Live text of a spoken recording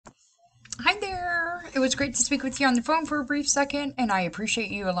It was great to speak with you on the phone for a brief second, and I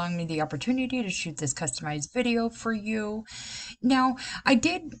appreciate you allowing me the opportunity to shoot this customized video for you. Now, I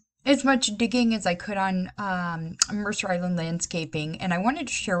did as much digging as I could on Mercer Island landscaping, and I wanted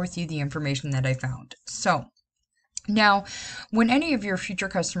to share with you the information that I found. So, now, when any of your future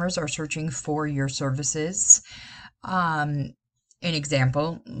customers are searching for your services, an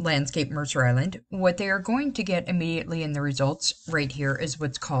example, landscape Mercer Island, what they are going to get immediately in the results right here is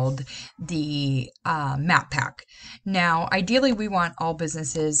what's called the map pack. Now, ideally, we want all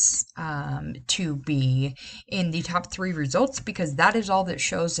businesses to be in the top 3 results because that is all that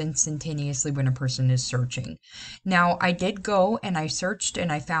shows instantaneously when a person is searching. Now, I did go and I searched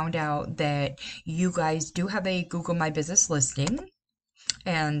and I found out that you guys do have a Google My Business listing.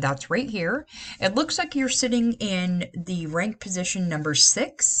 And that's right here. It looks like you're sitting in the rank position number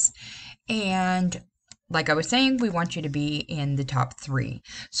 6. And like I was saying, we want you to be in the top 3.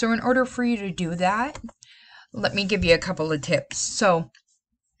 So in order for you to do that, let me give you a couple of tips. So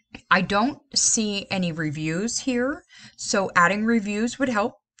I don't see any reviews here. So adding reviews would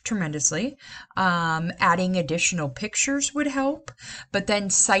help tremendously. Adding additional pictures would help, but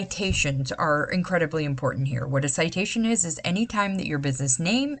then citations are incredibly important here. What a citation is any time that your business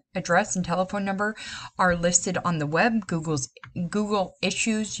name, address, and telephone number are listed on the web, Google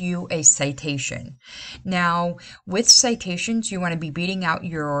issues you a citation. Now, with citations, you want to be beating out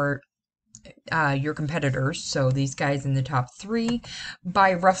your competitors, so these guys in the top 3,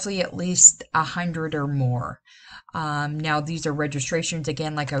 by roughly at least 100 or more. Now, these are registrations,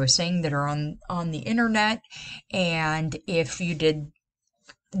 again, like I was saying, that are on the internet, and if you did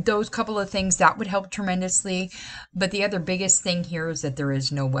those couple of things, that would help tremendously. But the other biggest thing here is that there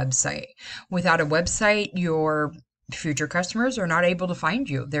is no website. Without a website, your future customers are not able to find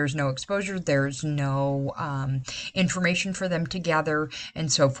you. There's no exposure, there's no information for them to gather,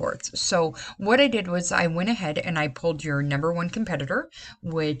 and so forth. So what I did was I went ahead and I pulled your number 1 competitor,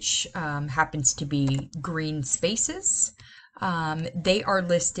 which happens to be Green Spaces. They are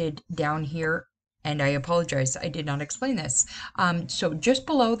listed down here. And I apologize, I did not explain this. So just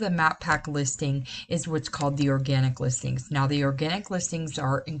below the map pack listing is what's called the organic listings. Now, the organic listings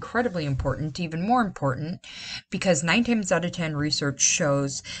are incredibly important, even more important, because 9 times out of 10 research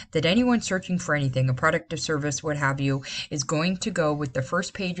shows that anyone searching for anything, a product, a service, what have you, is going to go with the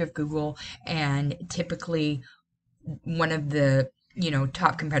first page of Google, and typically one of the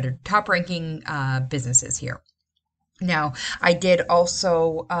top ranking businesses here. Now, I did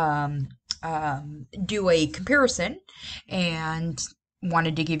also do a comparison and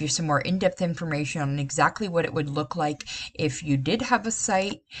wanted to give you some more in-depth information on exactly what it would look like if you did have a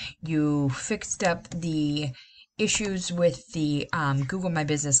site, you fixed up the issues with the Google My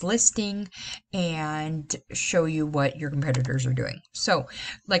Business listing, and show you what your competitors are doing. So,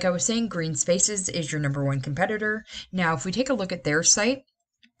 like I was saying, Green Spaces is your number 1 competitor. Now, if we take a look at their site,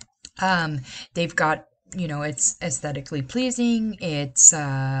 they've got, it's aesthetically pleasing, it's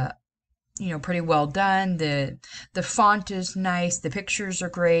pretty well done. The font is nice. The pictures are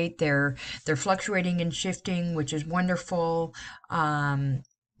great. They're fluctuating and shifting, which is wonderful.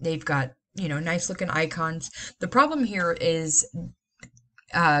 They've got, nice looking icons. The problem here is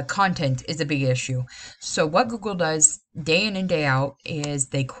content is a big issue. So what Google does day in and day out is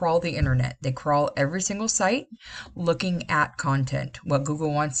they crawl the internet. They crawl every single site looking at content. What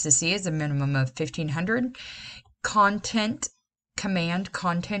Google wants to see is a minimum of 1,500 command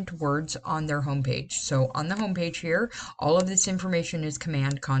content words on their homepage. So on the homepage here, all of this information is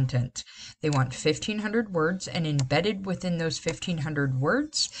command content. They want 1,500 words, and embedded within those 1,500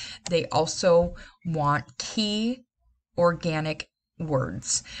 words, they also want key organic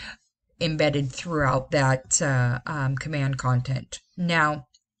words embedded throughout that command content. Now,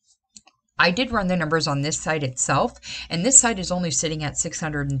 I did run the numbers on this site itself, and this site is only sitting at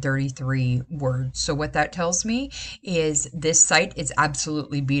 633 words. So what that tells me is this site is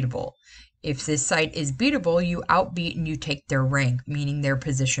absolutely beatable. If this site is beatable, you outbeat and you take their rank, meaning their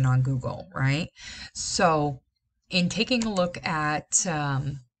position on Google, right? So in taking a look at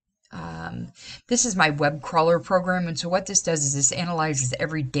this is my web crawler program, and so what this does is this analyzes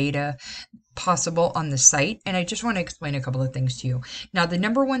every data possible on the site, and I just want to explain a couple of things to you. Now, the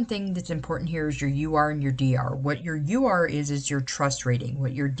number 1 thing that's important here is your UR and your DR. What your UR is your trust rating.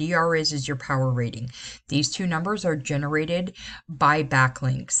 What your DR is your power rating. These 2 numbers are generated by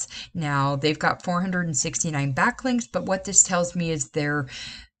backlinks. Now, they've got 469 backlinks, but what this tells me is their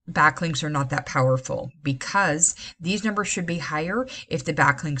backlinks are not that powerful, because these numbers should be higher if the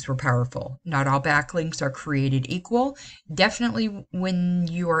backlinks were powerful. Not all backlinks are created equal. Definitely when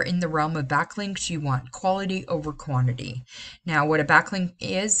you are in the realm of backlinks, you want quality over quantity. Now, what a backlink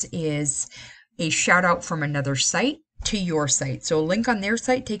is a shout out from another site to your site. So a link on their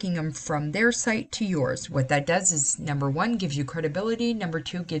site taking them from their site to yours. What that does is, number one, gives you credibility. Number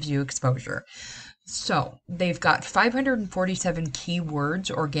two, gives you exposure. So they've got 547 keywords,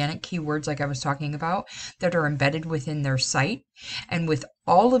 organic keywords like I was talking about, that are embedded within their site. And with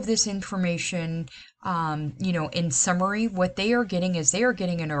all of this information, in summary, what they are getting is they are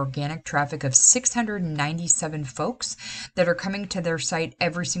getting an organic traffic of 697 folks that are coming to their site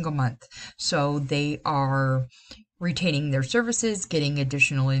every single month. So they are retaining their services, getting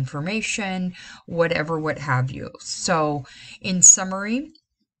additional information, whatever, what have you. So in summary,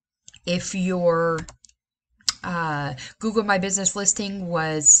 if your Google My Business listing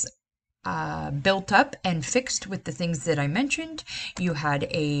was built up and fixed with the things that I mentioned, you had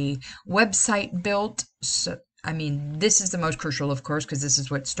a website built. So, I mean, this is the most crucial, of course, because this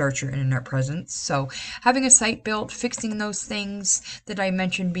is what starts your internet presence. So having a site built, fixing those things that I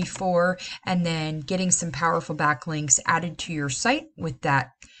mentioned before, and then getting some powerful backlinks added to your site with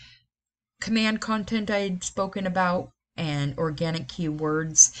that command content I'd spoken about and organic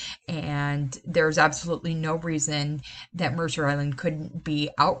keywords, and there's absolutely no reason that Mercer Island couldn't be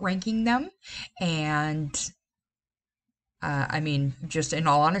outranking them, and just in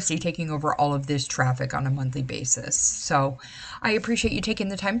all honesty, taking over all of this traffic on a monthly basis. So I appreciate you taking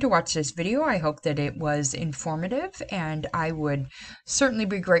the time to watch this video. I hope that it was informative, and I would certainly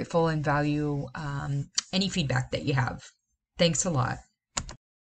be grateful and value any feedback that you have. Thanks a lot.